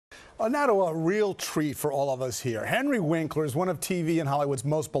Now to a real treat for all of us here. Henry Winkler is one of TV and Hollywood's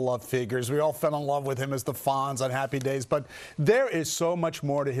most beloved figures. We all fell in love with him as the Fonz on Happy Days, but there is so much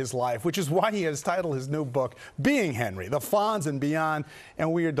more to his life, which is why he has titled his new book, Being Henry, The Fonz and Beyond,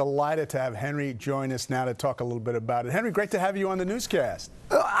 and we are delighted to have Henry join us now to talk a little bit about it. Henry, great to have you on the newscast.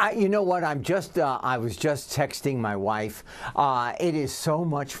 You know what? I was just texting my wife. It is so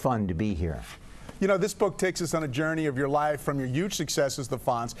much fun to be here. You know, this book takes us on a journey of your life from your huge successes, The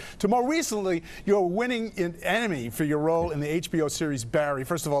Fonz, to more recently, your winning Emmy for your role in the HBO series Barry.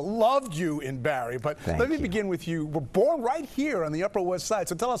 First of all, loved you in Barry, but let me begin with you. You were born right here on the Upper West Side,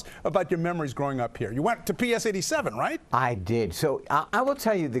 so tell us about your memories growing up here. You went to PS 87, right? I did. So I will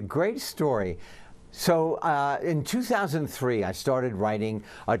tell you the great story. So in 2003, I started writing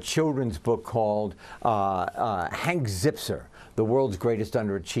a children's book called Hank Zipser, the world's greatest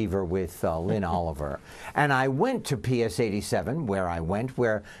underachiever, with Lynn Oliver. And I went to PS 87, where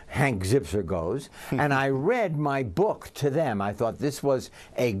Hank Zipser goes, and I read my book to them. I thought this was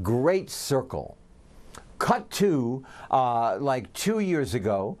a great circle. Cut to, like 2 years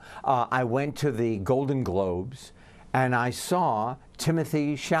ago, I went to the Golden Globes, and I saw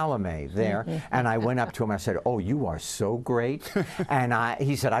Timothy Chalamet there, and I went up to him and I said, "Oh, you are so great." And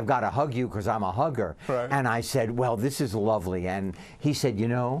he said, "I've got to hug you because I'm a hugger." Right. And I said, "Well, this is lovely." And he said, "You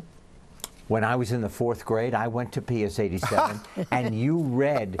know, when I was in the 4th grade, I went to PS 87, and you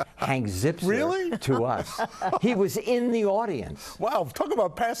read Hank Zipser to us." He was in the audience. Wow, talk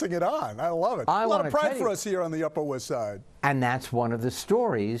about passing it on. I love it. A lot of pride for us here on the Upper West Side. And that's one of the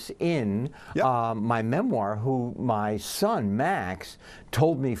stories in my memoir, who my son, Max,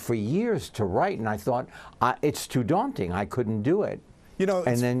 told me for years to write, and I thought, it's too daunting. I couldn't do it. You know,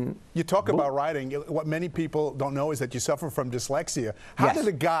 and then you talk about writing. What many people don't know is that you suffer from dyslexia. How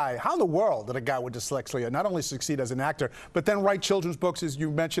in the world did a guy with dyslexia not only succeed as an actor, but then write children's books, as you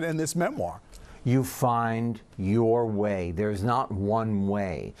mentioned in this memoir? You find your way. There's not one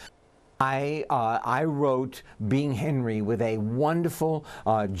way. I wrote Being Henry with a wonderful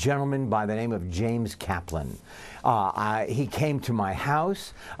gentleman by the name of James Kaplan. He came to my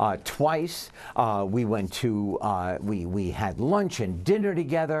house twice. We went to, we had lunch and dinner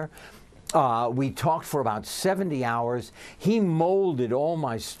together. We talked for about 70 hours. He molded all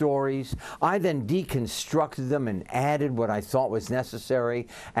my stories. I then deconstructed them and added what I thought was necessary.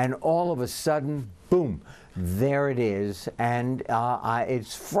 And all of a sudden, boom, there it is. And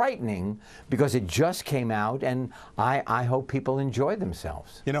it's frightening because it just came out, and I hope people enjoy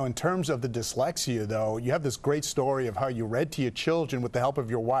themselves. You know, in terms of the dyslexia, though, you have this great story of how you read to your children with the help of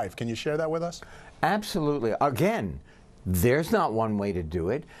your wife. Can you share that with us? Absolutely. Again, there's not one way to do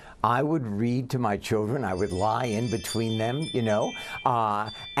it. I would read to my children. I would lie in between them, you know,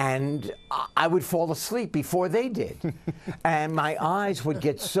 and I would fall asleep before they did. And my eyes would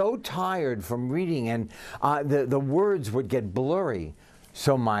get so tired from reading, and the words would get blurry.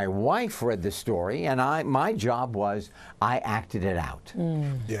 So my wife read the story, and my job was I acted it out.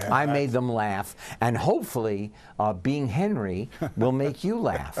 Yeah, I made them laugh, and hopefully Being Henry will make you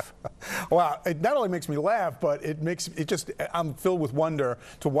laugh. Well, it not only makes me laugh, but I'm filled with wonder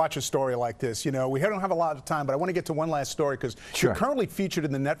to watch a story like this. You know, we don't have a lot of time, but I want to get to one last story because you're currently featured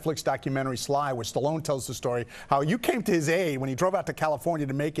in the Netflix documentary Sly, where Stallone tells the story how you came to his aid when he drove out to California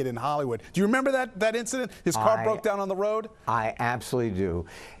to make it in Hollywood. Do you remember that incident? His car broke down on the road? I absolutely do.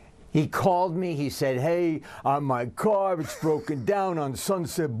 He called me. He said, "Hey, my car, it's broken down on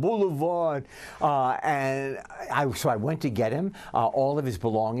Sunset Boulevard." So I went to get him, all of his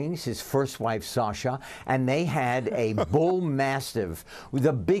belongings, his first wife, Sasha, and they had a bull mastiff,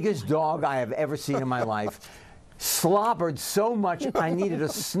 the biggest dog I have ever seen in my life. Slobbered so much I needed a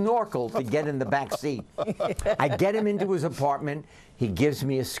snorkel to get in the back seat. I get him into his apartment. He gives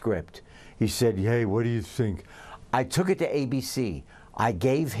me a script. He said, "Hey, what do you think?" I took it to ABC. I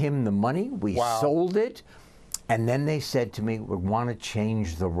gave him the money. We sold it. And then they said to me, "We want to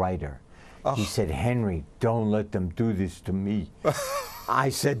change the writer." He said, "Henry, don't let them do this to me." I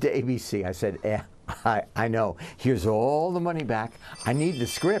said to ABC, I said, I know. Here's all the money back. I need the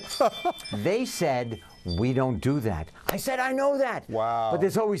script. They said, "We don't do that." I said, "I know that." Wow. But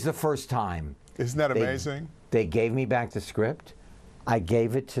there's always the first time. Isn't that amazing? They gave me back the script. I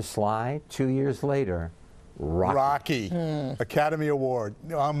gave it to Sly 2 years later. Rocky. Academy Award.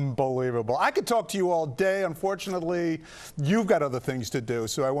 Unbelievable. I could talk to you all day. Unfortunately, you've got other things to do,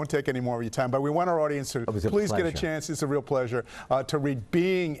 so I won't take any more of your time. But we want our audience to please get a chance. It's a real pleasure to read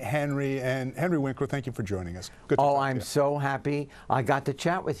Being Henry. And Henry Winkler, thank you for joining us. Good to talk to you. I'm so happy I got to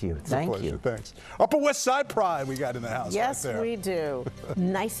chat with you. Thank you. Thanks. Upper West Side pride we got in the house. Yes, right there. We do.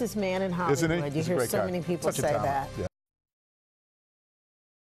 Nicest man in Hollywood. Isn't he? You hear so many people say that. Yeah.